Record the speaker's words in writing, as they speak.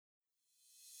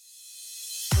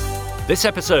This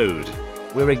episode,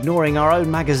 we're ignoring our own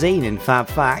magazine in FAB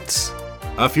Facts.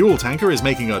 A fuel tanker is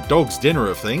making a dog's dinner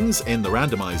of things in the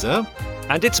Randomiser.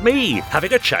 And it's me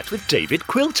having a chat with David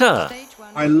Quilter.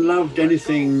 I loved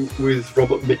anything with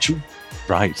Robert Mitchum.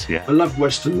 Right, yeah. I loved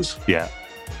westerns. Yeah.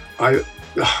 I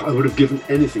would have given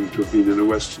anything to have been in a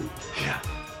western. Yeah.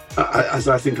 As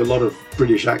I think a lot of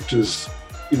British actors,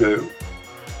 in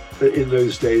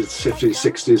those days, 50s,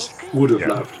 60s, would have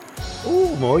loved.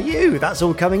 Ooh, more you. That's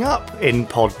all coming up in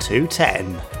Pod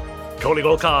 210. Calling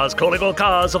all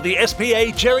cars of the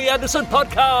SPA Gerry Anderson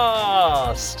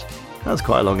podcast. That was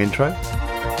quite a long intro.